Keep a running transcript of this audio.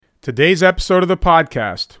Today's episode of the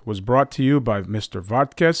podcast was brought to you by Mr.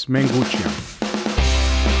 Vartkes Menguchian.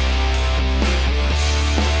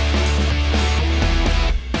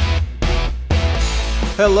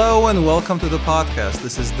 Hello and welcome to the podcast.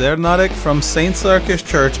 This is Der Narek from St. Sarkish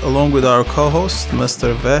Church along with our co-host,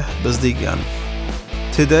 Mr. Veh Bezdigian.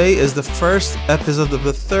 Today is the first episode of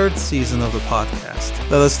the third season of the podcast.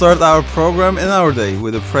 Let us start our program in our day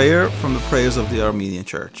with a prayer from the prayers of the Armenian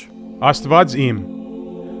Church. Աստված իմ,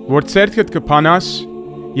 որ ցերքդ կփանաս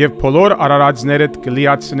եւ բոլոր արարածներդ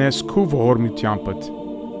կլիացնես քու ողորմությանդ։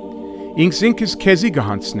 Ինքս քեզի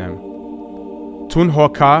կհանցնեմ։ Տուն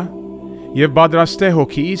հոգա եւ բادرաստե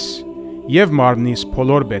հոգիս եւ մարմնիս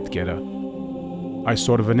բոլոր պետքերը։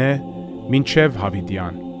 Այսօրվնե մինչեւ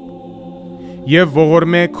հավիդյան։ Եվ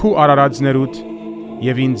ողորմե քու արարածներուդ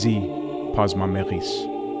եւ ինձի բազմամեղիս։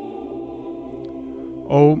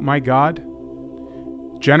 O my God,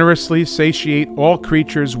 generously satiate all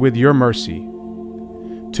creatures with your mercy.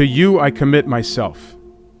 To you I commit myself.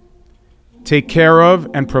 Take care of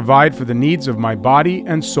and provide for the needs of my body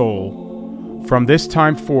and soul from this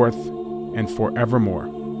time forth and forevermore.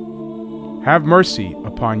 Have mercy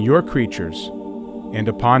upon your creatures and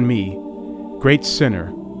upon me, great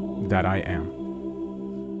sinner that I am.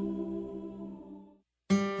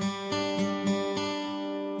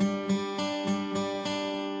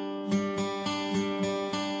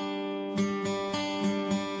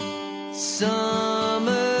 Summer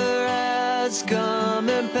has come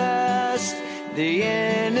and passed. The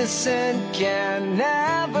innocent can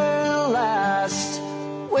never last.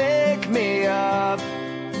 Wake me up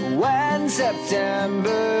when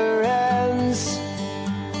September ends.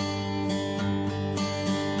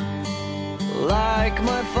 Like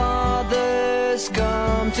my father's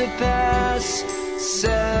come to pass,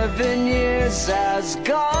 7 years has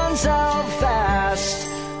gone so fast.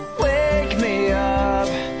 Wake me up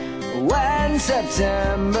when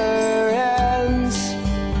September ends.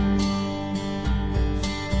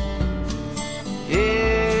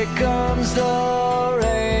 Here comes the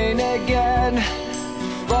rain again,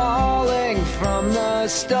 falling from the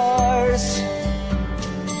stars,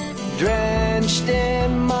 drenched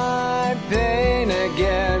in my pain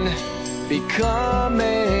again,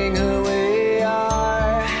 becoming who we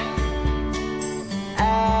are.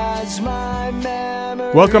 As my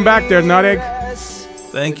memory Welcome back there, Narek.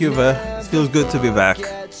 Thank you, Veh. It feels good to be back.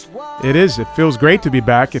 It is. It feels great to be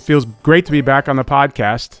back. It feels great to be back on the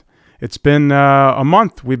podcast. It's been a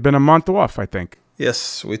month. We've been a month off, I think.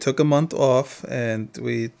 Yes, we took a month off and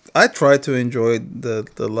I tried to enjoy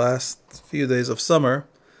the last few days of summer.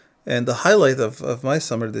 And the highlight of my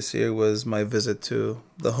summer this year was my visit to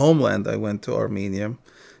the homeland. I went to Armenia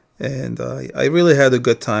and I really had a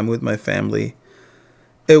good time with my family.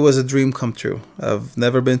 It was a dream come true. I've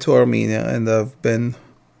never been to Armenia and I've been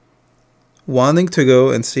wanting to go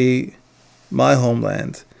and see my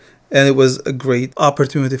homeland. And it was a great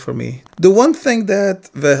opportunity for me. The one thing that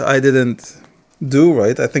I didn't do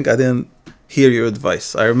right, I think I didn't hear your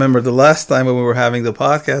advice. I remember the last time when we were having the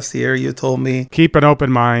podcast here, you told me, keep an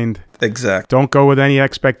open mind. Exact. Don't go with any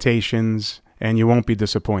expectations and you won't be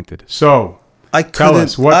disappointed. So, tell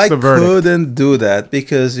us, what's the verdict? I couldn't do that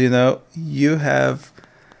because, you have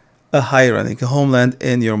a hierarchy, a homeland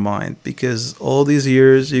in your mind because all these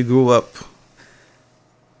years you grew up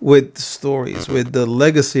with the stories, with the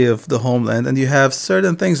legacy of the homeland, and you have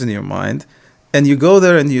certain things in your mind, and you go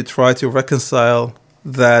there and you try to reconcile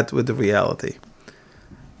that with the reality.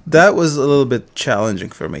 That was a little bit challenging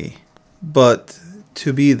for me, but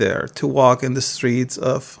to be there, to walk in the streets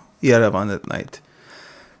of Yerevan at night,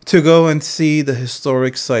 to go and see the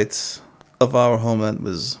historic sites of our homeland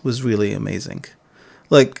was really amazing.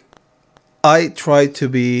 Like, I tried to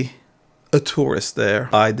be a tourist there.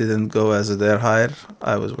 I didn't go as a derhair.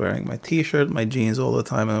 I was wearing my t-shirt, my jeans all the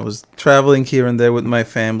time, and I was traveling here and there with my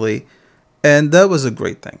family, and that was a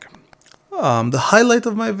great thing. The highlight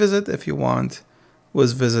of my visit, if you want,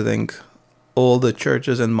 was visiting all the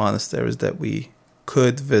churches and monasteries that we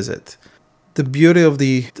could visit. The beauty of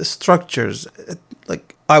the structures,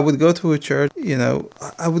 like I would go to a church,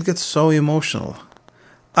 I would get so emotional.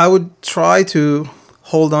 I would try to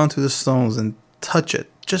hold on to the stones and touch it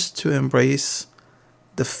just to embrace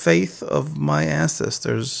the faith of my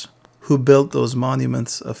ancestors who built those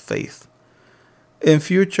monuments of faith. In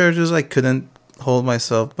few churches, I couldn't hold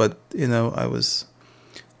myself, but, I was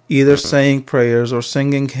either saying prayers or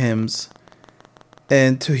singing hymns.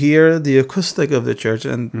 And to hear the acoustic of the church,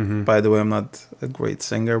 and by the way, I'm not a great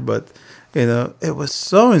singer, but, it was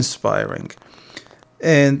so inspiring.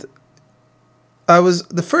 And I was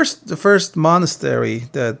the first monastery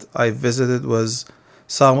that I visited was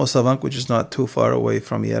Salmosavank, which is not too far away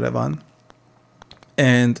from Yerevan.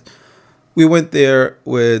 And we went there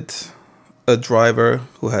with a driver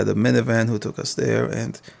who had a minivan who took us there.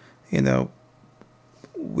 And,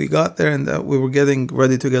 we got there and we were getting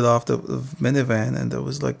ready to get off the minivan. And it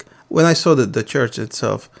was like, when I saw the church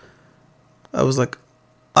itself, I was like,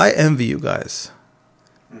 I envy you guys.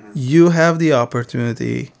 Mm-hmm. You have the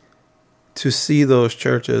opportunity to see those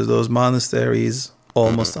churches, those monasteries,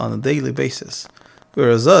 almost on a daily basis.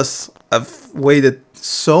 Whereas us, I've waited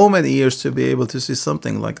so many years to be able to see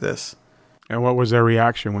something like this. And what was their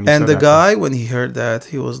reaction when you said that? And the guy, when he heard that,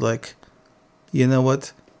 he was like, you know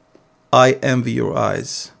what? I envy your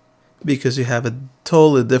eyes because you have a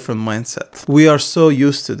totally different mindset. We are so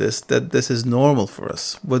used to this that this is normal for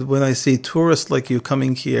us. But when I see tourists like you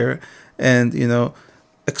coming here and,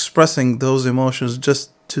 expressing those emotions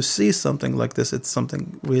just to see something like this, it's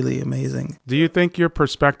something really amazing. Do you think your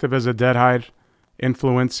perspective as a deadhide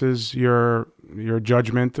influences your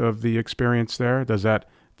judgment of the experience there? Does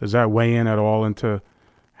that weigh in at all into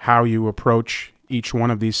how you approach each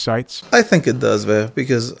one of these sites? I think it does,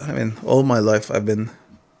 because all my life I've been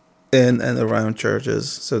in and around churches,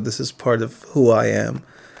 so this is part of who I am,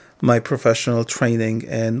 my professional training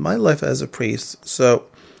and my life as a priest. So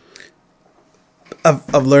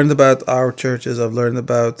I've learned about our churches. I've learned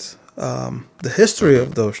about the history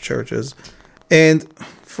of those churches, and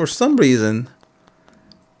for some reason,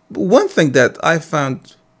 one thing that I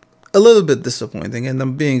found a little bit disappointing, and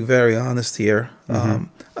I'm being very honest here,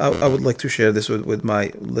 I would like to share this with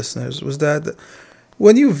my listeners, was that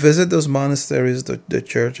when you visit those monasteries, the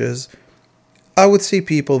churches, I would see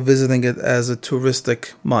people visiting it as a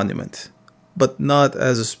touristic monument, but not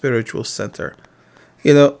as a spiritual center.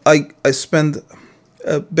 I spend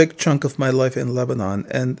a big chunk of my life in Lebanon,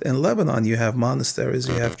 and in Lebanon you have monasteries,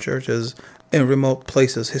 you have churches in remote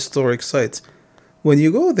places, historic sites. When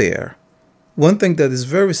you go there, one thing that is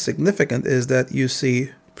very significant is that you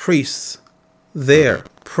see priests there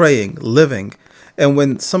praying, living. And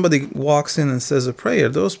when somebody walks in and says a prayer,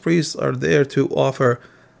 those priests are there to offer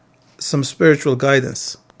some spiritual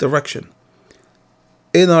guidance, direction.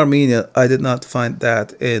 In Armenia, I did not find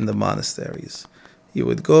that in the monasteries. You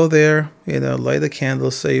would go there, light a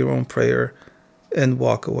candle, say your own prayer, and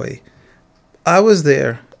walk away. I was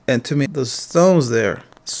there, and to me, the stones there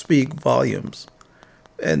speak volumes.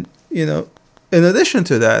 And, in addition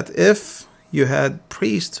to that, if you had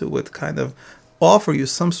priests who would kind of offer you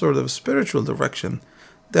some sort of spiritual direction,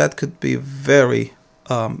 that could be very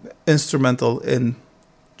instrumental in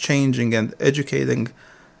changing and educating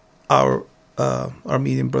our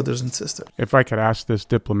Armenian brothers and sisters. If I could ask this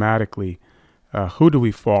diplomatically, who do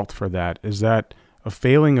we fault for that? Is that a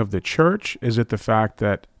failing of the church? Is it the fact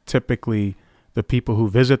that typically the people who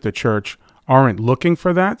visit the church aren't looking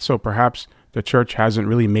for that? So perhaps the church hasn't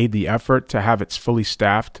really made the effort to have it fully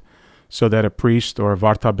staffed so that a priest or a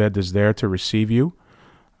vartabed is there to receive you.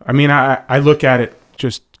 I look at it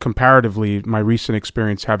just comparatively, my recent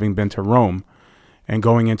experience having been to Rome and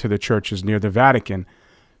going into the churches near the Vatican.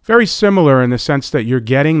 Very similar in the sense that you're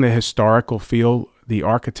getting the historical feel, the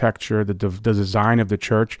architecture, the design of the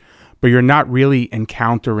church, but you're not really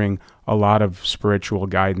encountering a lot of spiritual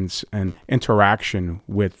guidance and interaction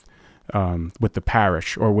with the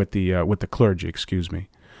parish or with the clergy. Excuse me.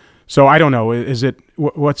 So I don't know. Is it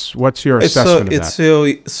what's your assessment of that?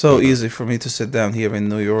 It's so easy for me to sit down here in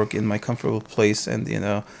New York in my comfortable place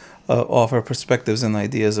and offer perspectives and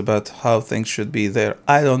ideas about how things should be there.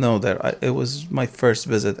 I don't know there. It was my first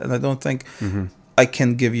visit, and I don't think I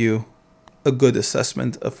can give you a good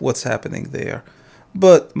assessment of what's happening there.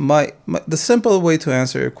 But the simple way to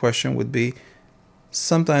answer your question would be,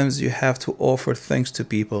 sometimes you have to offer things to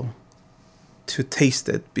people to taste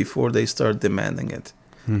it before they start demanding it.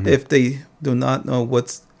 Mm-hmm. If they do not know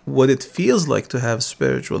what it feels like to have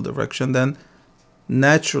spiritual direction, then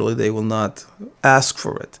naturally they will not ask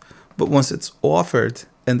for it. But once it's offered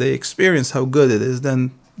and they experience how good it is,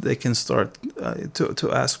 then they can start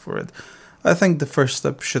to ask for it. I think the first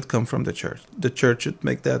step should come from the church. The church should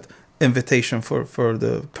make that invitation for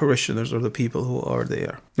the parishioners or the people who are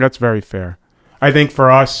there. That's very fair. I think for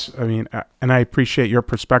us, and I appreciate your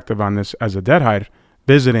perspective on this as a deadhide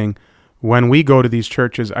visiting, when we go to these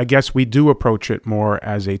churches, I guess we do approach it more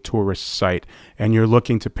as a tourist site, and you're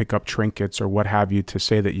looking to pick up trinkets or what have you to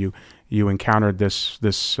say that you encountered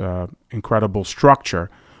this incredible structure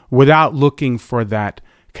without looking for that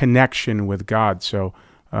connection with God. So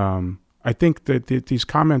I think that these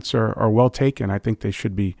comments are well taken. I think they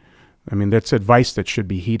should be, that's advice that should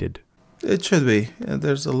be heeded. It should be.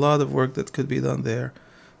 There's a lot of work that could be done there.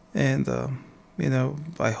 And,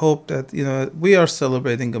 I hope that, we are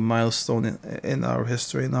celebrating a milestone in our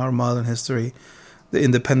history, in our modern history, the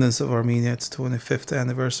independence of Armenia. It's 25th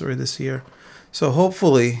anniversary this year. So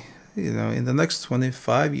hopefully, in the next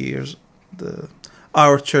 25 years,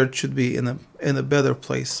 our church should be in a better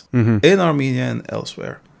place in Armenia and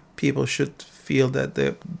elsewhere. People should feel that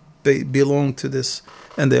they belong to this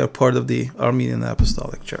and they are part of the Armenian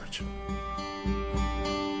Apostolic Church.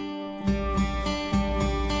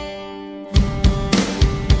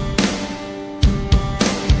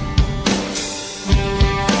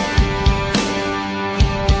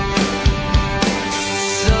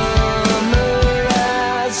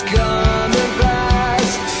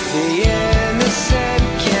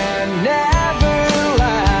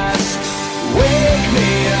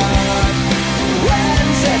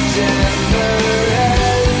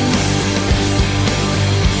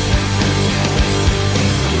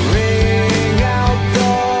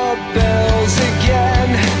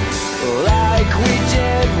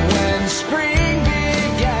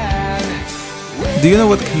 Do you know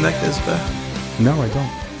what Connect is, Beth? No, I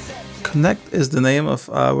don't. Connect is the name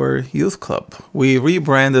of our youth club. We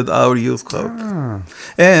rebranded our youth club.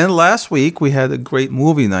 And last week we had a great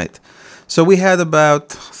movie night. So we had about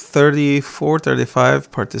 34,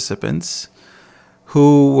 35 participants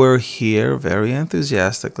who were here very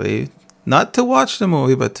enthusiastically, not to watch the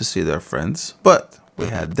movie, but to see their friends. But we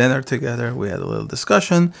had dinner together, we had a little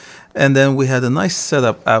discussion, and then we had a nice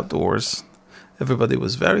setup outdoors. Everybody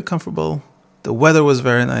was very comfortable. The weather was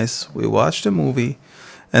very nice. We watched a movie,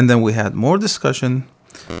 and then we had more discussion,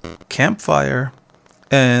 campfire,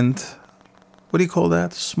 and what do you call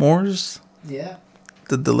that? S'mores? Yeah.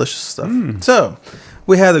 The delicious stuff. So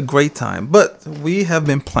we had a great time, but we have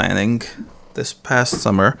been planning this past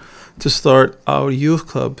summer to start our youth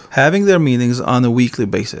club having their meetings on a weekly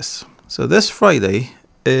basis. So this Friday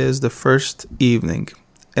is the first evening,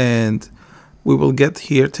 and we will get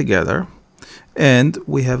here together. And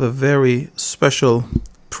we have a very special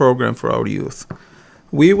program for our youth.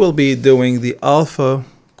 We will be doing the Alpha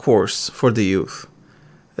course for the youth.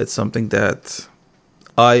 It's something that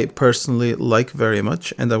I personally like very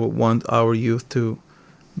much, and I would want our youth to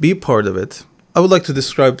be part of it. I would like to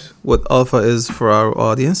describe what Alpha is for our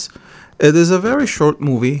audience. It is a very short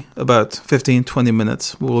movie, about 15-20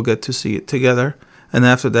 minutes. We will get to see it together. And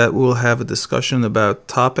after that, we will have a discussion about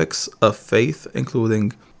topics of faith,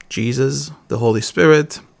 including Jesus, the Holy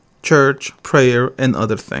Spirit, church, prayer, and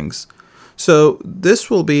other things. So this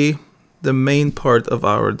will be the main part of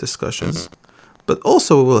our discussions, but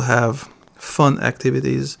also we will have fun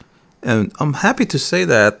activities. And I'm happy to say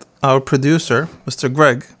that our producer, Mr.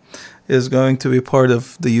 Greg, is going to be part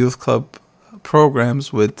of the youth club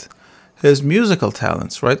programs with his musical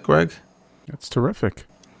talents, right, Greg? That's terrific.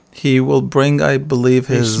 He will bring, I believe,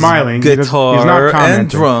 his smiling. guitar He's not and commenting.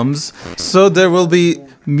 drums. So there will be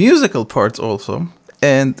musical parts also.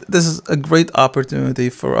 And this is a great opportunity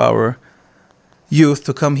for our youth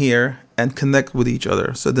to come here and connect with each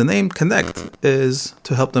other. So the name Connect is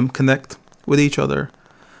to help them connect with each other,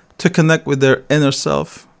 to connect with their inner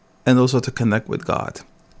self, and also to connect with God.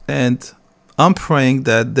 And I'm praying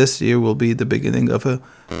that this year will be the beginning of an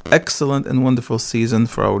excellent and wonderful season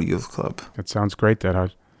for our youth club. That sounds great,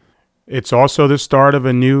 Dad. It's also the start of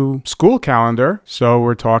a new school calendar. So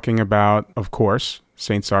we're talking about, of course,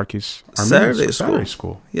 St. Sarkis Saturday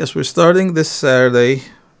School. Yes, we're starting this Saturday,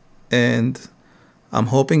 and I'm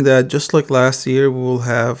hoping that just like last year, we will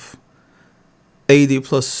have 80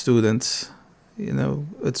 plus students.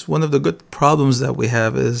 It's one of the good problems that we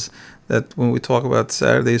have is that when we talk about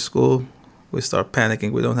Saturday school, we start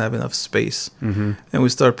panicking. We don't have enough space. And we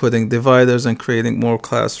start putting dividers and creating more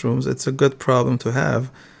classrooms. It's a good problem to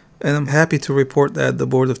have. And I'm happy to report that the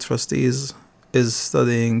Board of Trustees is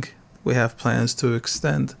studying. We have plans to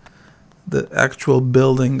extend the actual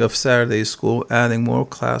building of Saturday school, adding more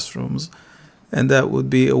classrooms. And that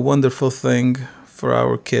would be a wonderful thing for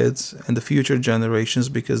our kids and the future generations,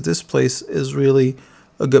 because this place is really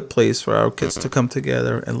a good place for our kids to come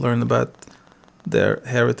together and learn about their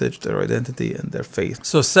heritage, their identity, and their faith.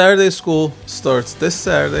 So Saturday school starts this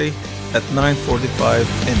Saturday at 9:45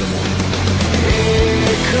 in the morning.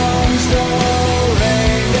 Here comes the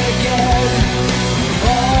rain again,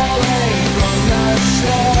 falling from the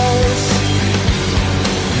stars,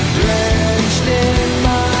 drenched in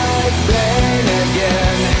my pain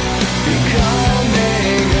again,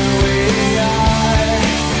 becoming who we are.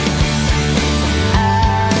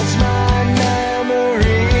 As my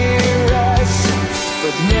memory rests,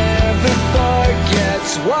 but never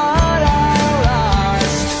forgets what I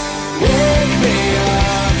lost. Wake me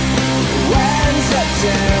up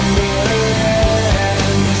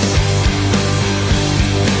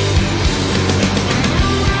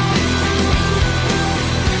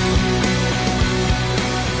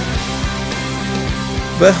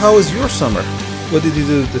But how was your summer? What did you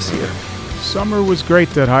do this year? Summer was great,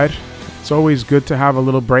 Derhair. It's always good to have a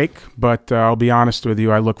little break, but I'll be honest with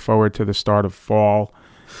you, I look forward to the start of fall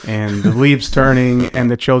and the leaves turning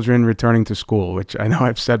and the children returning to school, which I know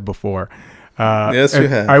I've said before. Yes, you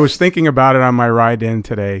have. I was thinking about it on my ride in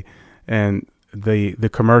today, and the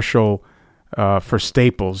commercial for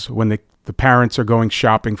Staples, when the parents are going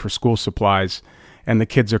shopping for school supplies and the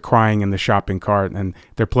kids are crying in the shopping cart and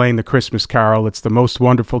they're playing the Christmas Carol. It's the most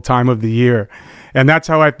wonderful time of the year. And that's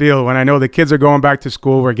how I feel when I know the kids are going back to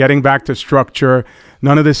school. We're getting back to structure.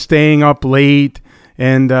 None of this staying up late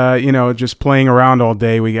and, just playing around all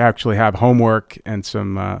day. We actually have homework and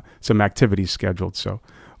some activities scheduled. So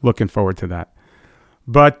looking forward to that.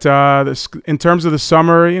 But in terms of the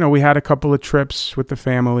summer, we had a couple of trips with the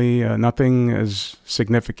family. Nothing as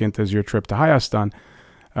significant as your trip to Hayastan.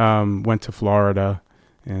 Went to Florida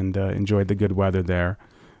and enjoyed the good weather there.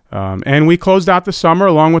 And we closed out the summer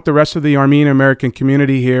along with the rest of the Armenian American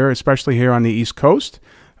community here, especially here on the East Coast,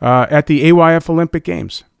 at the AYF Olympic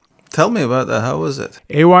Games. Tell me about that. How was it?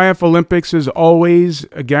 AYF Olympics is always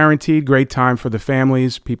a guaranteed great time for the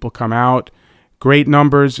families. People come out. Great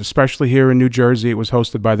numbers, especially here in New Jersey. It was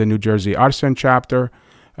hosted by the New Jersey Arsen chapter.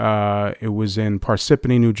 It was in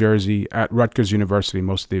Parsippany, New Jersey at Rutgers University.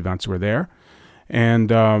 Most of the events were there. And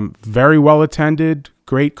very well attended,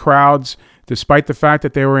 great crowds, despite the fact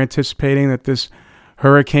that they were anticipating that this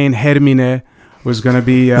Hurricane Hermine was going to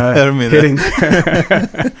be hitting.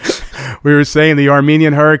 We were saying the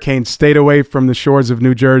Armenian hurricane stayed away from the shores of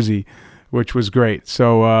New Jersey, which was great.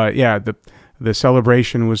 So, the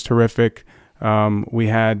celebration was terrific. We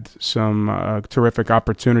had some terrific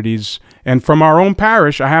opportunities. And from our own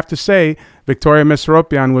parish, I have to say, Victoria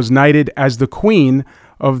Mesropian was knighted as the queen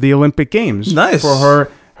of the Olympic Games. Nice. For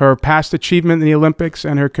her past achievement in the Olympics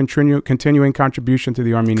and her continuing contribution to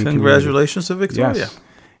the Armenian community. Congratulations to Victoria. Yes.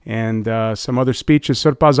 And some other speeches.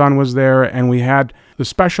 Surpazan was there, and we had the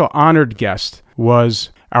special honored guest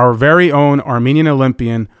was our very own Armenian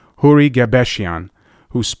Olympian, Huri Gebeshian,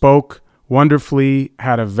 who spoke wonderfully,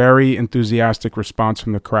 had a very enthusiastic response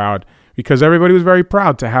from the crowd because everybody was very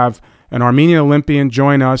proud to have an Armenian Olympian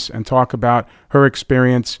join us and talk about her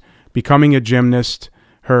experience becoming a gymnast,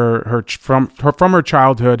 from her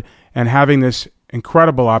childhood, and having this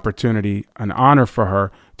incredible opportunity, an honor for her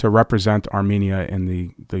to represent Armenia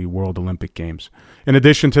in the World Olympic Games. In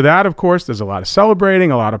addition to that, of course, there's a lot of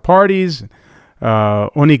celebrating, a lot of parties.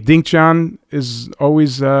 Onik Dinkcan is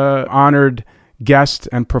always honored guest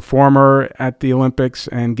and performer at the Olympics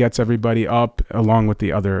and gets everybody up along with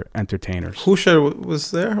the other entertainers. Husher was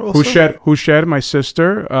there also? Husher, my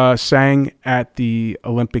sister, sang at the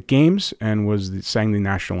Olympic Games and sang the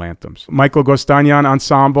national anthems. Michael Gostanyan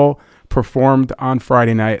Ensemble performed on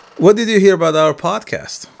Friday night. What did you hear about our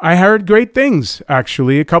podcast? I heard great things,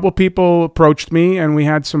 actually. A couple people approached me, and we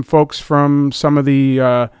had some folks from some of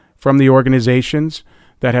the from the organizations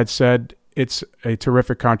that had said it's a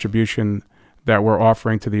terrific contribution that we're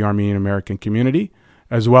offering to the Armenian American community,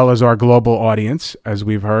 as well as our global audience, as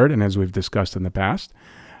we've heard and as we've discussed in the past.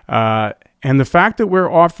 And the fact that we're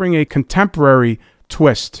offering a contemporary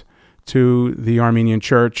twist to the Armenian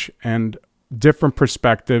Church and different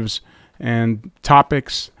perspectives and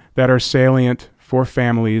topics that are salient for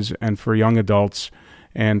families and for young adults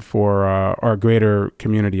and for our greater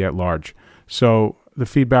community at large. So the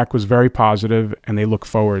feedback was very positive, and they look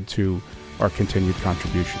forward to our continued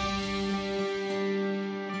contribution.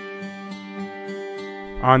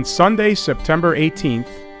 On Sunday, September 18th,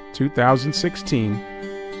 2016,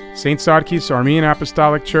 St. Sarkis Armenian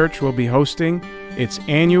Apostolic Church will be hosting its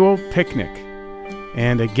annual picnic.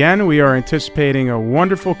 And again, we are anticipating a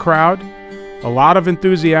wonderful crowd, a lot of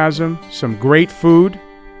enthusiasm, some great food,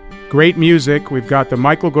 great music. We've got the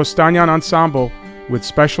Michael Gostanyan Ensemble with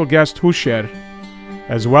special guest Husher,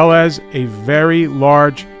 as well as a very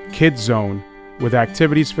large kids zone with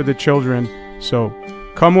activities for the children. So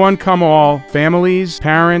come one, come all, families,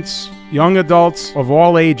 parents, young adults of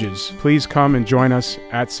all ages, please come and join us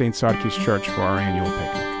at St. Sarkis Church for our annual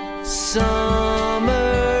picnic. Summer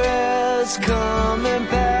has come and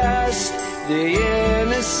passed. The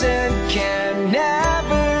innocent can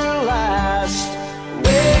never last.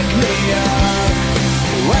 Wake me up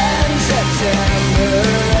when September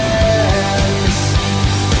ends.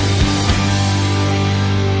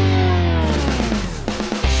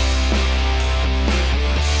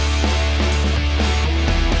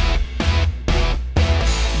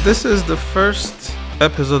 This is the first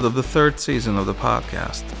episode of the third season of the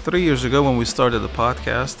podcast. 3 years ago, when we started the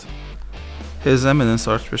podcast, His Eminence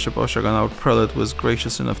Archbishop Oshagan, our Prelate, was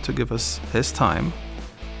gracious enough to give us his time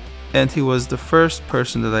And he was the first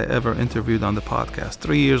person that I ever interviewed on the podcast.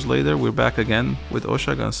 3 years later, we're back again with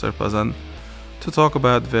Oshagan Srpazan to talk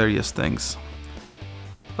about various things.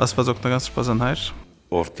 Asfazoktagan Srpazan hayr.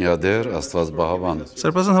 Ortnyader Astvaz Bahavan.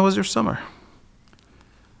 Srpazan, how was your summer?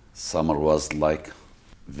 Summer was like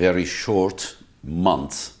very short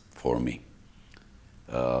months for me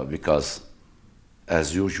because,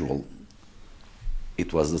 as usual,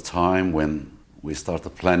 it was the time when we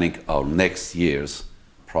started planning our next year's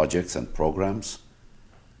projects and programs.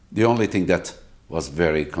 The only thing that was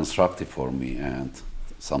very constructive for me and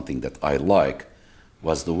something that I like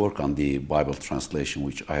was the work on the Bible translation,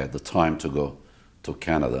 which I had the time to go to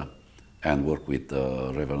Canada and work with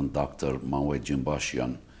Reverend Dr. Manwe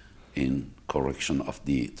Jimbashian in correction of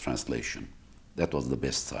the translation. That was the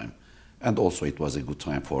best time. And also it was a good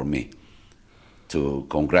time for me to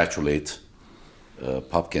congratulate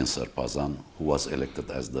Papken Srpazan, who was elected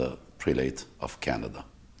as the Prelate of Canada.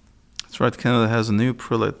 That's right, Canada has a new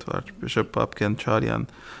prelate, Archbishop Papken Charyan.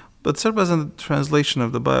 But Srpazan, the translation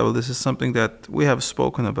of the Bible, this is something that we have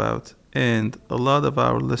spoken about, and a lot of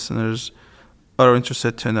our listeners are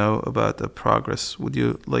interested to know about the progress. Would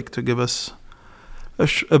you like to give us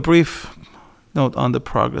a brief note on the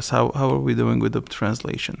progress? How are we doing with the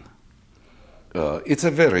translation? It's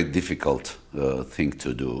a very difficult thing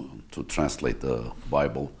to do, to translate the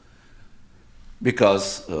Bible,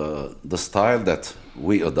 because the style that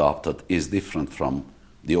we adopted is different from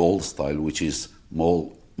the old style, which is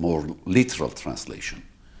more literal translation.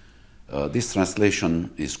 This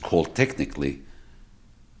translation is called technically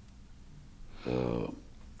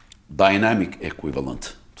dynamic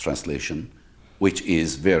equivalent translation, which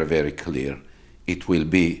is very, very clear. It will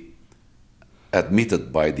be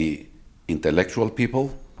admitted by the intellectual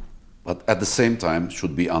people, but at the same time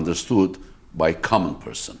should be understood by common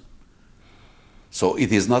person. So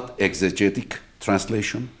it is not exegetic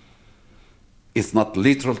translation, it's not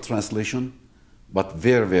literal translation, but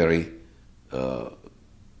very, very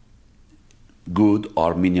good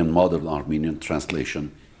modern Armenian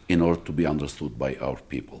translation in order to be understood by our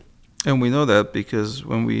people. And we know that because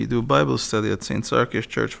when we do Bible study at St. Sarkis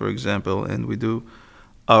Church, for example, and we do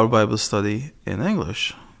our Bible study in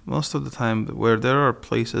English, most of the time where there are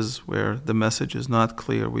places where the message is not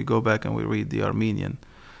clear, we go back and we read the Armenian,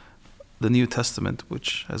 the New Testament,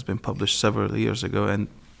 which has been published several years ago, and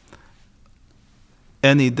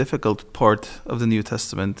any difficult part of the New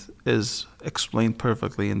Testament is explained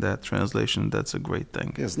perfectly in that translation. That's a great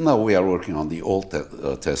thing. Yes, now we are working on the Old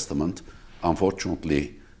Testament.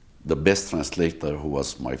 Unfortunately, the best translator, who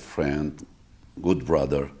was my friend, good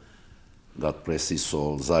brother, God bless his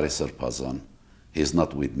soul, Zare Srpazan, he's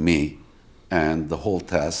not with me, and the whole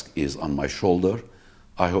task is on my shoulder.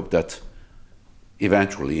 I hope that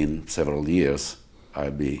eventually, in several years,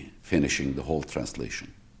 I'll be finishing the whole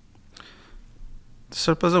translation.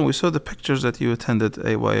 Srpazan, we saw the pictures that you attended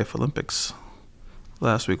AYF Olympics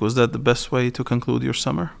last week. Was that the best way to conclude your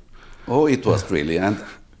summer? Oh, it was really. And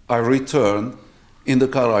I returned. In the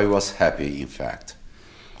car, I was happy, in fact,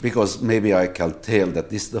 because maybe I can tell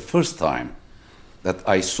that this is the first time that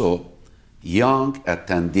I saw young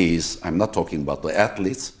attendees. I'm not talking about the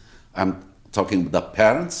athletes. I'm talking about the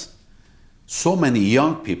parents. So many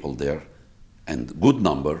young people there, and good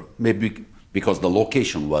number, maybe because the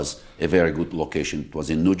location was a very good location. It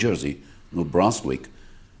was in New Jersey, New Brunswick.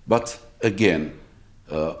 But again,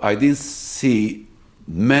 I didn't see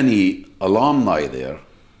many alumni there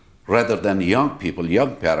rather than young people,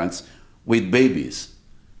 young parents with babies,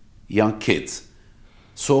 young kids.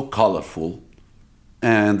 So colorful.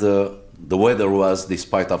 And the weather was,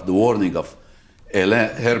 despite of the warning of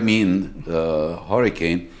Hermine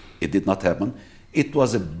hurricane, it did not happen. It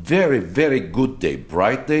was a very, very good day,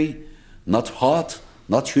 bright day, not hot,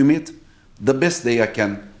 not humid, the best day I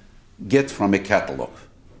can get from a catalog.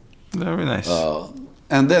 Very nice.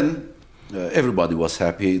 And then everybody was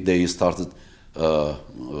happy. They started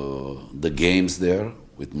the games there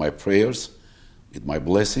with my prayers, with my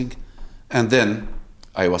blessing. And then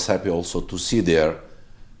I was happy also to see there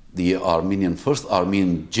the first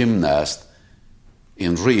Armenian gymnast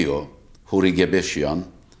in Rio, Huri Gebeshian,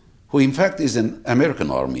 who in fact is an American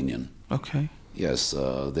Armenian. Okay. Yes,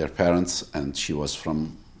 their parents, and she was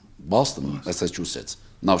from Boston, Massachusetts.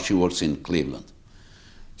 Now she works in Cleveland.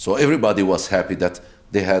 So everybody was happy that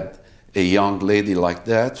they had a young lady like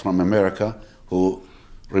that from America who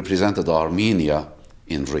represented Armenia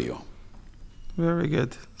in Rio. Very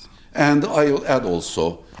good. And I'll add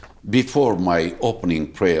also, before my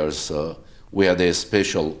opening prayers, we had a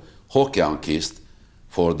special Hokyankist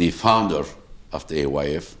for the founder of the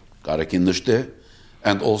AYF, Garekin Nishte,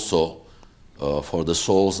 and also for the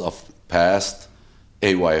souls of past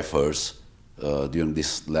AYFers during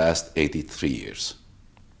this last 83 years.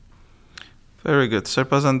 Very good. Sir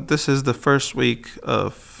President, this is the first week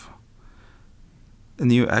of a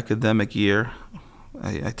new academic year.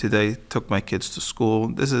 I today took my kids to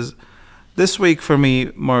school. This week for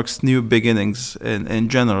me marks new beginnings in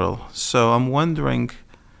general. So I'm wondering,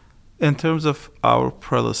 in terms of our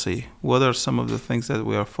prelacy, what are some of the things that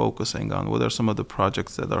we are focusing on? What are some of the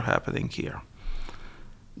projects that are happening here?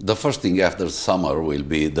 The first thing after summer will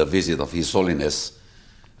be the visit of His Holiness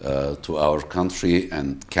to our country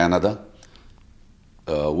and Canada.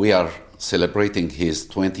 We are celebrating his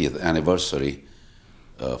 20th anniversary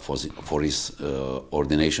for his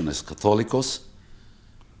ordination as Catholicos.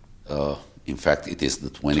 In fact, it is the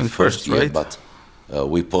 21st year, right? But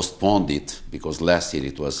we postponed it because last year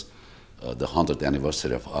it was the 100th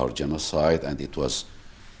anniversary of our genocide, and it was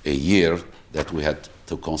a year that we had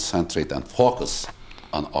to concentrate and focus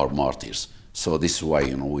on our martyrs. So this is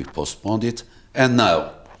why we postponed it, and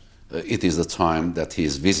now it is the time that he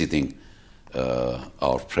is visiting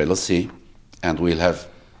our prelacy, and we'll have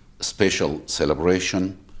a special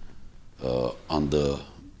celebration on the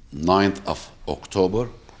 9th of October.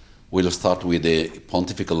 We'll start with a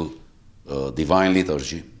pontifical divine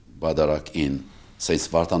liturgy, Badarak, in St.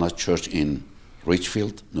 Svartana Church in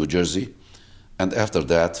Richfield, New Jersey. And after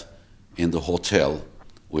that, in the hotel,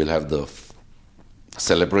 we'll have the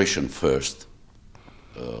celebration first,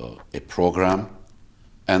 a program,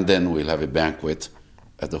 and then we'll have a banquet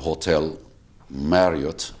at the Hotel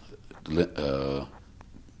Marriott, Glen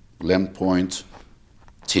Point,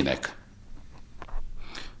 Teaneck.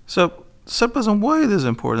 So, Sir President, why it is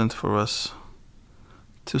important for us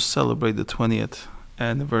to celebrate the 20th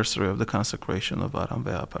anniversary of the consecration of Aram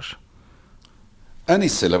Ve'apar? Any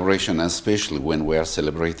celebration, especially when we are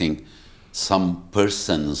celebrating some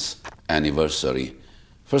person's anniversary,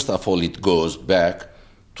 first of all, it goes back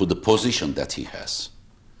to the position that he has.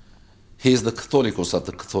 He is the Catholicos of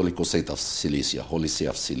the Catholicosate of Cilicia, Holy See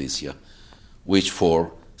of Cilicia, which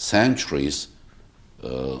for centuries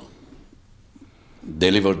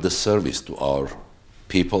delivered the service to our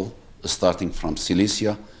people, starting from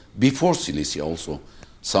Cilicia, before Cilicia also,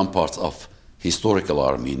 some parts of historical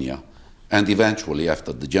Armenia, and eventually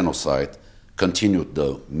after the genocide, continued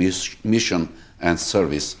the mission and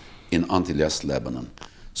service in Antilles, Lebanon.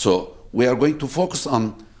 So we are going to focus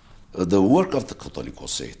on the work of the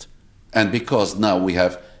Catholicosate. And because now we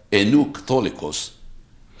have a new Catholicos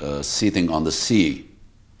sitting on the see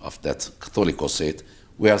of that Catholicosate,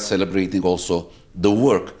 we are celebrating also the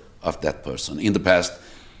work of that person. In the past,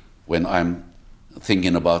 when I'm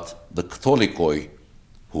thinking about the Catholicoi,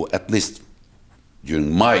 who at least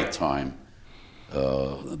during my time,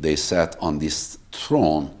 they sat on this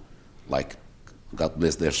throne, like, God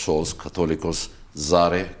bless their souls, Catholicos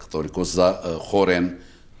Zare, Catholicos Horen,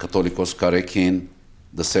 Catholicos Karekin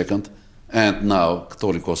II, and now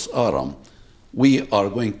Catholicos Aram. We are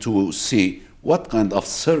going to see what kind of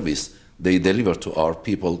service they deliver to our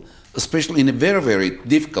people, especially in a very, very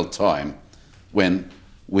difficult time when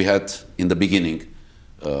we had, in the beginning,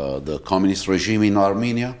 the communist regime in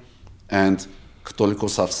Armenia, and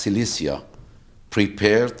Catholicos of Cilicia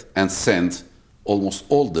prepared and sent almost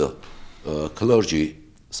all the clergy,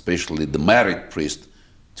 especially the married priest,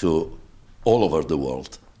 to all over the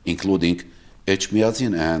world, including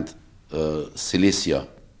Echmiadzin and Cilicia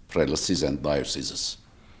prelacies and dioceses.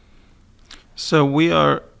 So we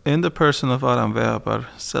are, in the person of Aram Ve'apar,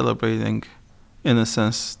 celebrating, in a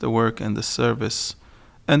sense, the work and the service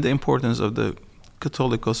and the importance of the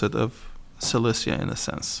Catholicosate of Cilicia, in a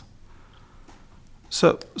sense.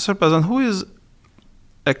 So, Sir President, who is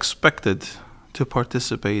expected to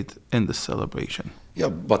participate in the celebration? Yeah,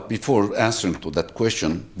 but before answering to that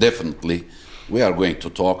question, definitely we are going to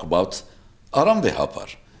talk about Aram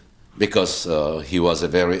Ve'apar, because he was a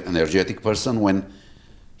very energetic person when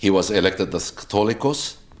he was elected as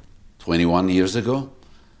Catholicos 21 years ago.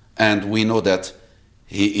 And we know that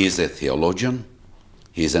he is a theologian,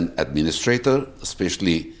 he is an administrator,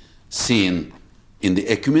 especially seen in the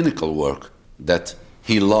ecumenical work that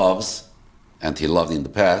he loves and he loved in the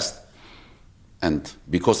past. And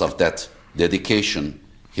because of that dedication,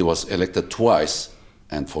 he was elected twice,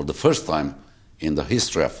 and for the first time in the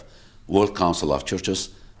history of World Council of Churches,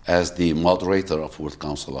 as the moderator of World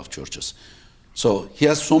Council of Churches. So he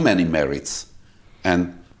has so many merits,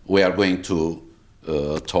 and we are going to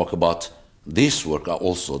talk about this work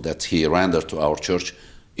also that he rendered to our church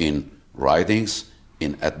in writings,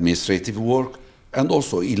 in administrative work, and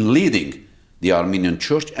also in leading the Armenian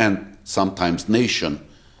church and sometimes nation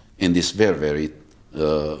in this very, very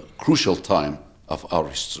crucial time of our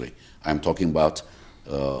history. I'm talking about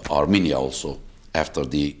Armenia also after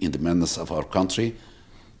the independence of our country.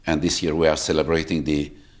 And this year we are celebrating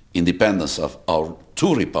the independence of our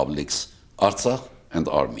two republics, Artsakh and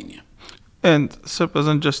Armenia. And, Sir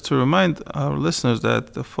President, just to remind our listeners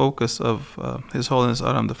that the focus of His Holiness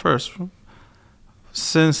Aram I,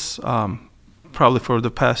 since probably for the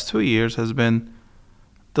past 2 years, has been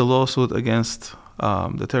the lawsuit against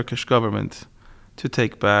the Turkish government to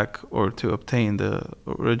take back or to obtain the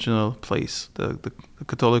original place, the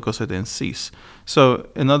Catholicosate in Sis. So,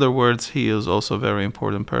 in other words, he is also a very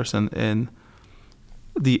important person in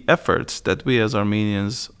the efforts that we as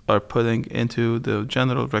Armenians are putting into the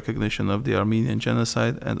general recognition of the Armenian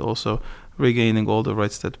genocide and also regaining all the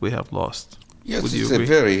rights that we have lost. Yes, Would you it's agree? a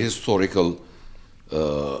very historical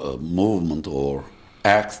movement or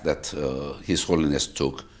act that His Holiness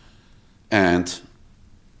took. And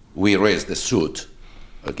we raised a suit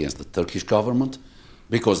against the Turkish government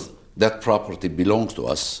because that property belongs to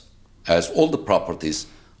us, as all the properties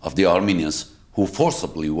of the Armenians who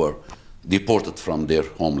forcibly were deported from their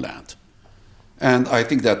homeland. And I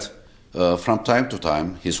think that from time to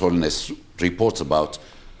time, His Holiness reports about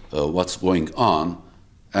what's going on,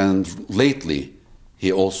 and lately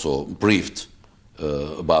he also briefed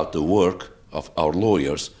about the work of our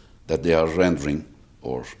lawyers that they are rendering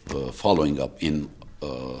or following up in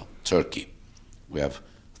Turkey. We have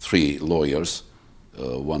 3 lawyers,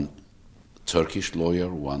 one Turkish lawyer,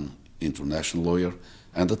 one international lawyer,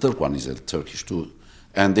 and the third one is a Turkish too.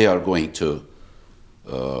 And they are going to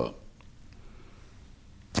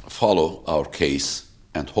follow our case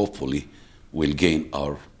and hopefully will gain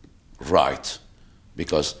our right,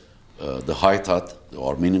 because the Haitat, the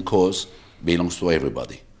Armenian cause, belongs to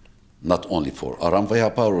everybody, not only for Aram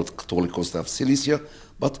Vayapa or the Catholic Coast of Cilicia,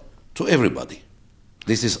 but to everybody.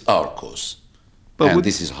 This is our cause. And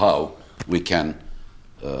this is how we can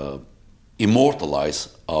immortalize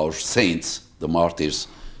our saints, the martyrs,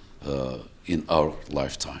 in our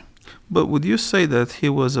lifetime. But would you say that he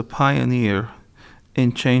was a pioneer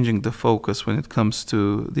in changing the focus when it comes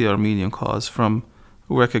to the Armenian cause from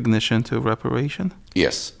recognition to reparation?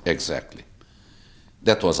 Yes, exactly.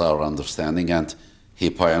 That was our understanding, and he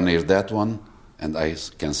pioneered that one. And I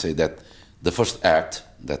can say that the first act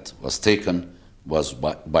that was taken was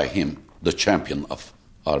by him, the champion of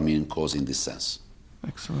Armenian cause in this sense.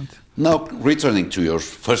 Excellent. Now, returning to your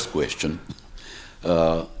first question,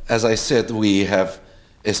 as I said, we have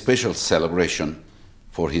a special celebration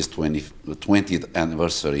for his 20th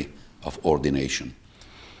anniversary of ordination.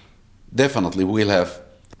 Definitely we'll have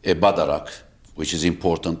a Badarak, which is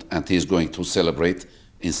important, and he's going to celebrate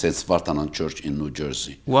in St. Svartanan Church in New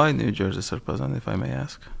Jersey. Why New Jersey, Sir President, if I may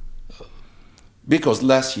ask? Because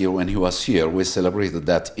last year when he was here, we celebrated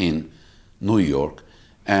that in New York,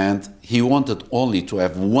 and he wanted only to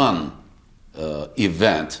have one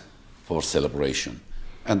event for celebration.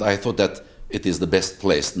 And I thought that it is the best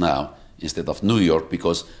place now instead of New York,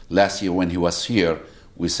 because last year when he was here,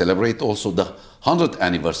 we celebrate also the 100th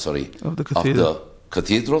anniversary of the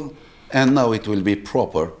cathedral, and now it will be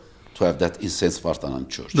proper to have that in St. Svartanan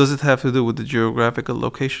Church. Does it have to do with the geographical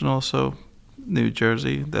location also, New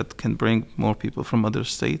Jersey, that can bring more people from other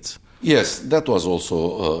states? Yes, that was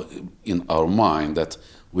also in our mind, that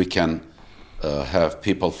we can have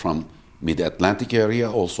people from Mid-Atlantic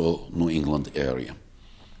area, also New England area.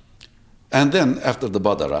 And then after the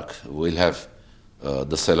Badarak, we'll have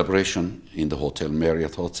the celebration in the hotel,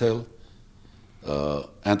 Marriott Hotel.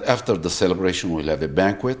 And after the celebration, we'll have a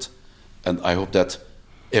banquet. And I hope that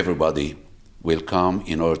everybody will come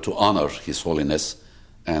in order to honor His Holiness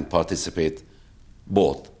and participate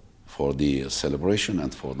both for the celebration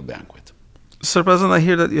and for the banquet. Sir President, I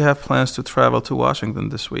hear that you have plans to travel to Washington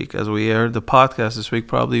this week. As we air the podcast this week,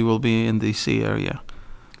 probably will be in the D.C. area.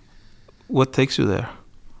 What takes you there?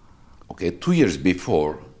 Okay, 2 years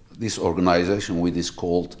before, this organization, which is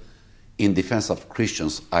called In Defense of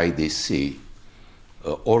Christians, IDC,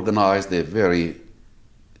 organized a very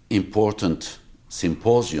important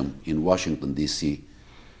symposium in Washington, D.C.,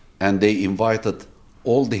 and they invited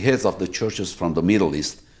all the heads of the churches from the Middle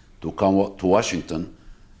East to come to Washington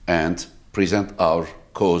and present our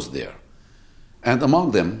cause there. And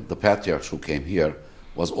among them, the patriarchs who came here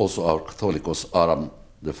was also our Catholicos Aram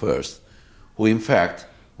I, who in fact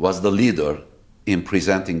was the leader in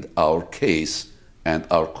presenting our case and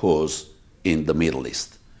our cause in the Middle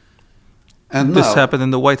East. And this now, happened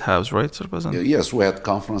in the White House, right, Sir President? yes, we had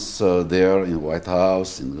conference there in the White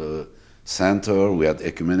House, in the center, we had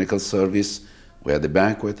ecumenical service, we had a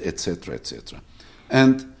banquet, etc., etc.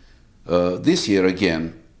 And this year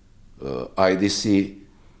again, IDC,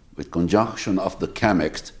 with conjunction of the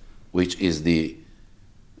CAMECT, which is the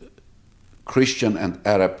Christian and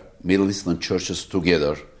Arab Middle Eastern churches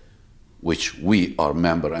together, which we are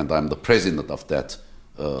member, and I'm the president of that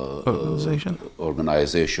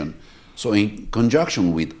organization. So in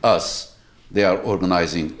conjunction with us, they are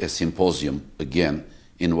organizing a symposium again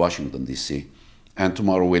in Washington, D.C. And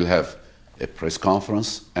tomorrow we'll have a press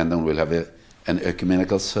conference, and then we'll have an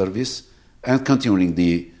ecumenical service, and continuing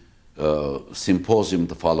the symposium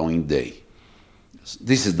the following day.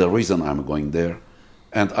 This is the reason I'm going there.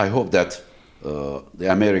 And I hope that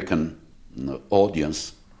the American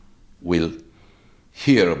audience will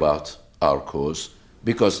hear about our cause,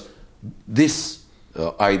 because this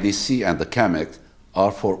IDC and the CAMEC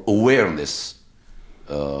are for awareness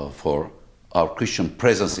for our Christian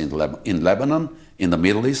presence in Lebanon, in the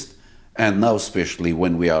Middle East, and now especially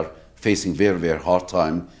when we are facing very, very hard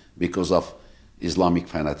time because of Islamic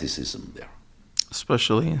fanaticism there.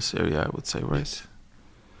 Especially in Syria, I would say, right? Yes.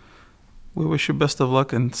 We wish you best of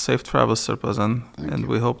luck and safe travels, Sir Pazan. And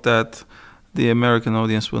we hope that the American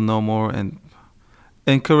audience will know more and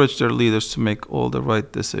encourage their leaders to make all the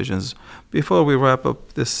right decisions. Before we wrap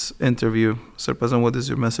up this interview, Sir Pazan, what is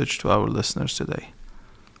your message to our listeners today?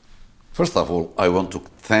 First of all, I want to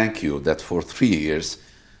thank you that for 3 years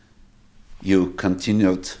you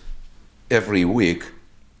continued every week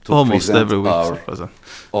to almost present every week, our Sir Pazan,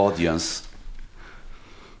 audience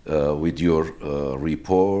with your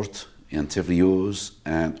report, interviews,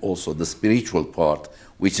 and also the spiritual part,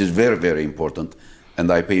 which is very, very important.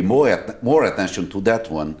 And I pay more attention to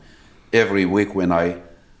that one every week when I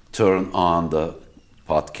turn on the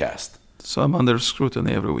podcast. So I'm under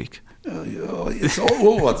scrutiny every week. It's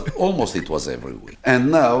almost it was every week.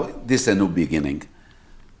 And now, this is a new beginning.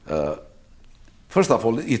 First of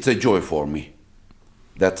all, it's a joy for me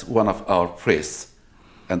that one of our priests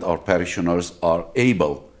and our parishioners are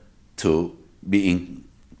able to be in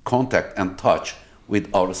contact and touch with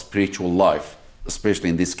our spiritual life, especially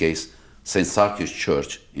in this case, St. Sarkis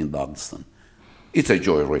Church in Dunston. It's a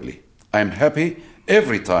joy, really. I'm happy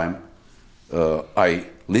every time I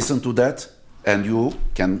listen to that, and you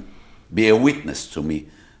can be a witness to me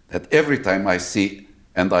that every time I see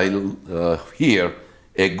and I hear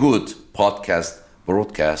a good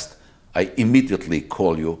broadcast, I immediately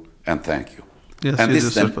call you and thank you. Yes, and this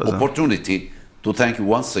is an opportunity to thank you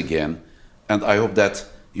once again, and I hope that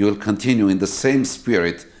you will continue in the same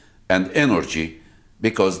spirit and energy,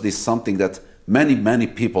 because this is something that many, many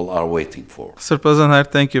people are waiting for. Sir Pazan,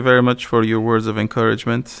 thank you very much for your words of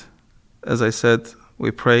encouragement. As I said,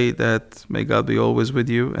 we pray that may God be always with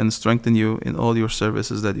you and strengthen you in all your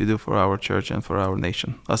services that you do for our church and for our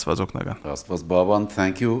nation. Asfazok Nagan. Asfaz Baban,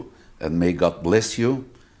 thank you, and may God bless you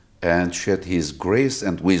and shed His grace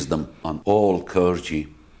and wisdom on all clergy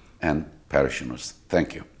and parishioners.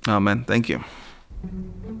 Thank you. Amen. Thank you.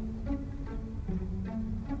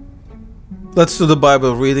 Let's do the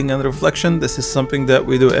Bible reading and reflection. This is something that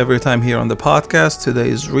we do every time here on the podcast.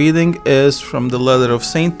 Today's reading is from the letter of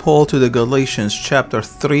St. Paul to the Galatians, chapter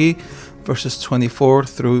 3, verses 24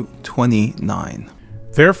 through 29.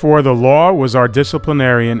 Therefore the law was our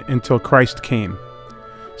disciplinarian until Christ came,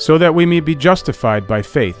 so that we may be justified by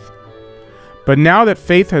faith. But now that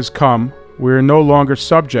faith has come, we are no longer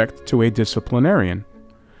subject to a disciplinarian.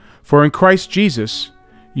 For in Christ Jesus,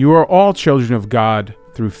 you are all children of God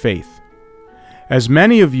through faith. As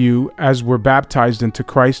many of you as were baptized into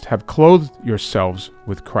Christ have clothed yourselves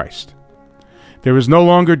with Christ. There is no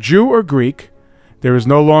longer Jew or Greek, there is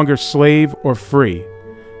no longer slave or free,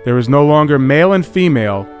 there is no longer male and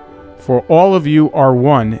female, for all of you are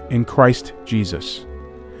one in Christ Jesus.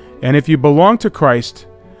 And if you belong to Christ,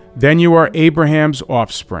 then you are Abraham's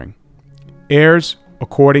offspring, heirs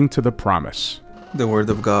according to the promise. The Word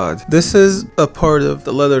of God. This is a part of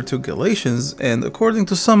the letter to Galatians, and according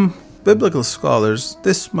to some biblical scholars,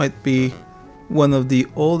 this might be one of the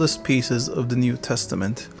oldest pieces of the New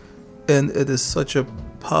Testament, and it is such a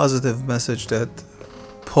positive message that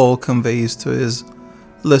Paul conveys to his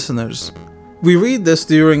listeners. We read this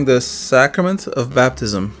during the sacrament of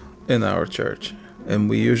baptism in our church, and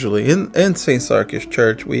we usually, in St. Sarkis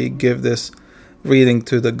Church, we give this reading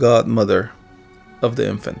to the godmother of the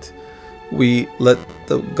infant. We let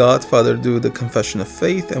the godfather do the confession of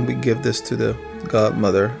faith, and we give this to the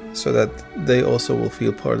godmother so that they also will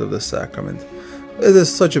feel part of the sacrament. It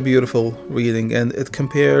is such a beautiful reading, and it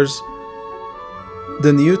compares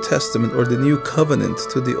the New Testament or the New Covenant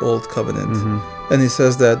to the Old Covenant. And he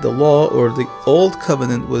says that the law or the Old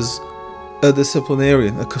Covenant was a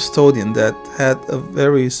disciplinarian, a custodian that had a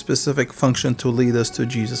very specific function to lead us to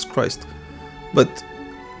Jesus Christ. But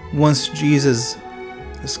once Jesus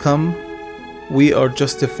has come, we are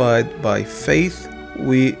justified by faith.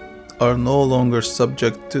 We are no longer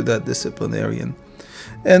subject to that disciplinarian.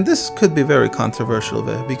 And this could be very controversial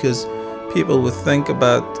there, because people would think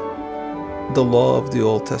about the law of the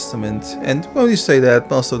Old Testament, and when you say that,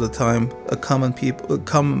 most of the time a common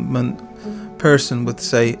person would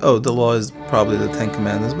say, oh, the law is probably the Ten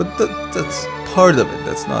Commandments, but that's part of it,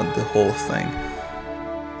 that's not the whole thing.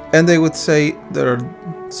 And they would say there are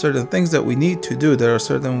certain things that we need to do, there are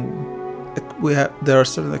certain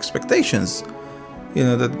expectations,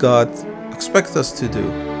 that God expects us to do.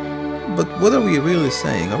 But what are we really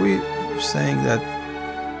saying? Are we saying that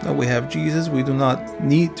we have Jesus, we do not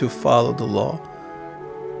need to follow the law?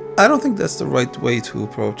 I don't think that's the right way to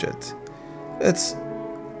approach it.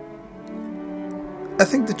 I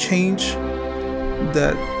think the change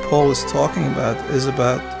that Paul is talking about is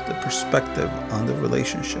about the perspective on the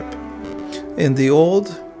relationship. In the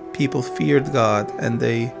old, people feared God and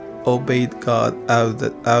they obeyed God out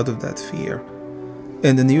of that fear.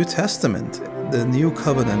 In the New Testament, the new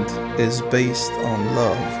covenant is based on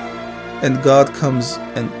love, and God comes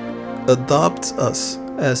and adopts us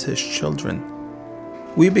as his children.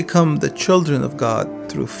 We become the children of God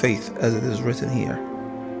through faith, as it is written here.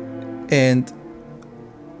 And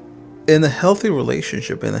in a healthy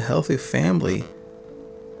relationship, in a healthy family,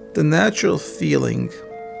 the natural feeling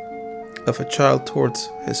of a child towards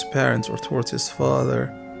his parents or towards his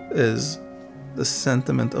father is the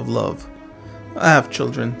sentiment of love. I have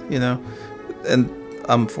children, and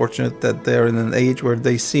I'm fortunate that they're in an age where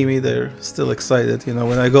they see me, they're still excited.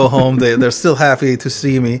 When I go home, they're still happy to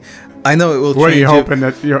see me. I know it will change. What are you hoping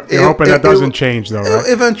that you're hoping that doesn't change, though, right?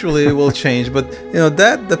 Eventually, it will change, but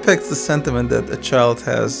that depicts the sentiment that a child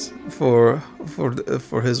has for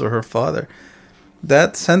his or her father.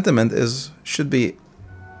 That sentiment should be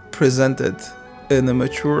presented in a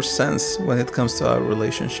mature sense when it comes to our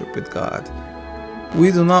relationship with God.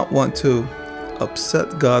 We do not want to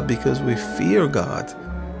upset God because we fear God,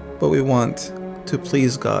 but we want to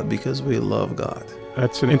please God because we love God.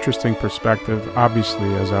 That's an interesting perspective.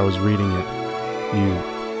 Obviously, as I was reading it, you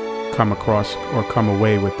come across or come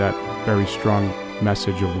away with that very strong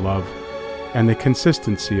message of love and the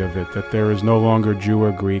consistency of it, that there is no longer Jew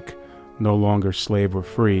or Greek, no longer slave or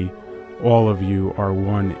free. All of you are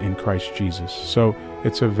one in Christ Jesus. So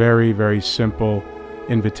it's a very, very simple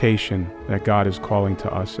invitation that God is calling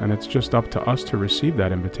to us, and it's just up to us to receive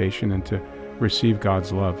that invitation and to receive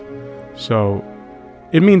God's love. So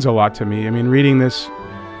it means a lot to me. I mean, reading this,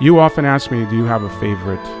 you often ask me, do you have a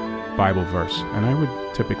favorite Bible verse? And I would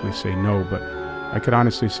typically say no, but I could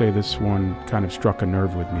honestly say this one kind of struck a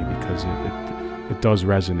nerve with me because it does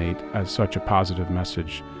resonate as such a positive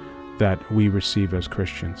message that we receive as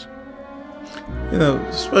Christians.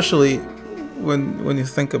 Especially when you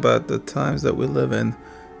think about the times that we live in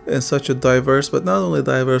such a diverse, but not only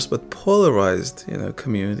diverse, but polarized,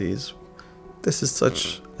 communities. This is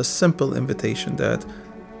such a simple invitation that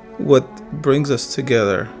what brings us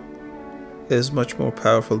together is much more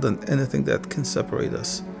powerful than anything that can separate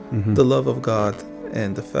us. Mm-hmm. The love of God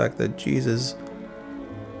and the fact that Jesus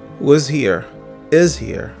was here, is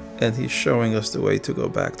here, and he's showing us the way to go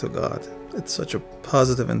back to God. It's such a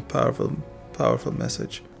positive and powerful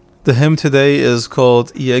message. The hymn today is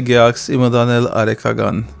called Yegiax Imadanel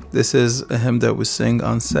Arekagan. This is a hymn that we sing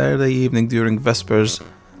on Saturday evening during Vespers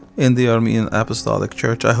in the Armenian Apostolic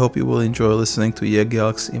Church. I hope you will enjoy listening to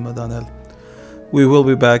Yegiax Imadanel. We will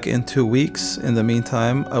be back in 2 weeks. In the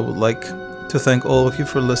meantime, I would like to thank all of you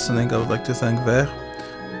for listening. I would like to thank Ver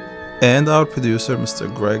and our producer,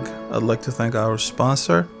 Mr. Greg. I'd like to thank our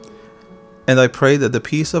sponsor. And I pray that the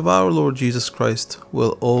peace of our Lord Jesus Christ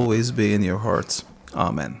will always be in your hearts.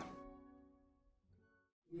 Amen.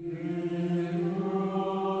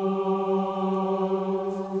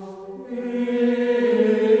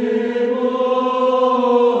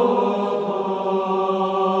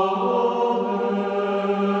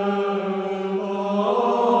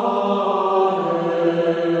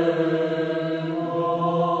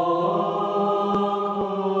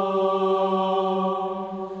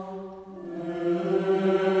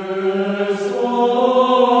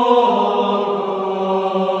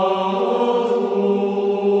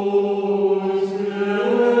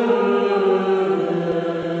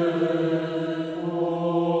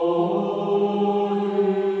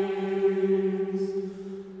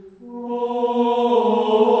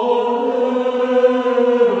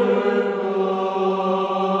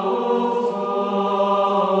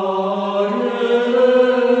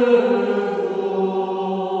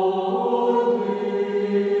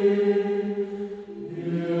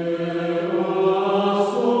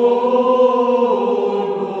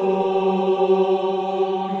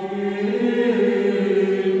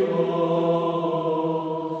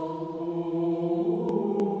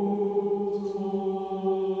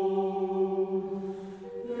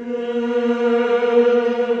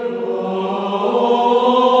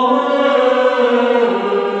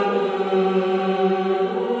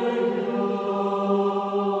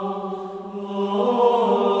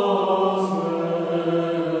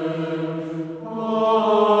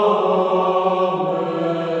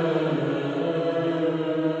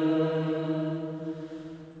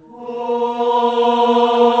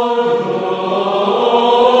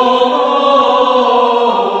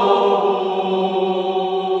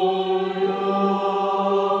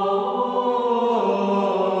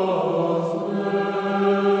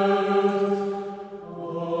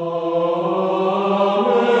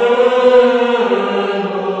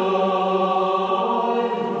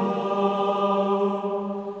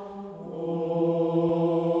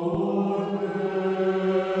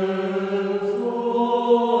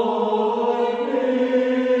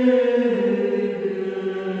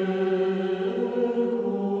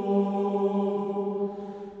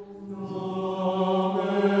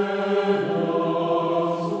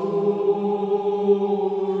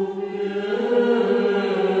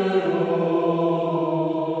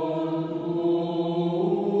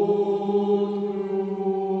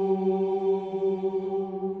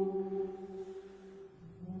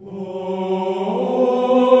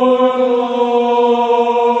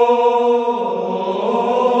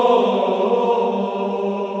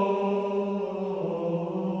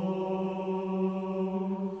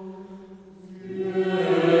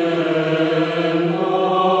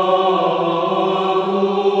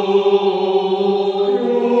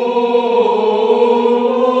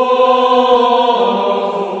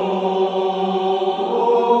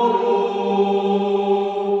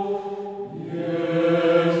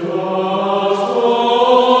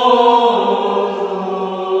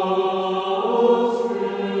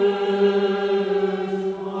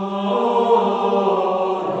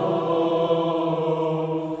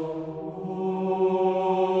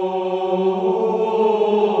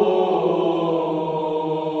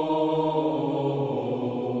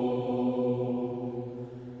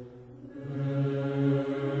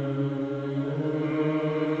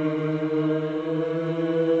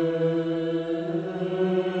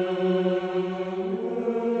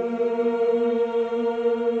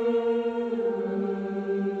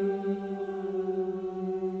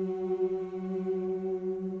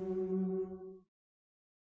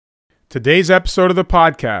 Today's episode of the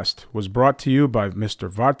podcast was brought to you by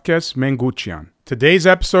Mr. Vartkes Menguchian. Today's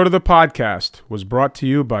episode of the podcast was brought to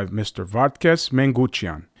you by Mr. Vartkes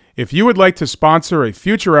Menguchian. If you would like to sponsor a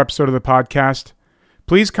future episode of the podcast,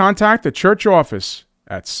 please contact the church office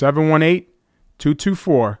at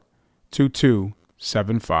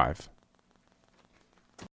 718-224-2275.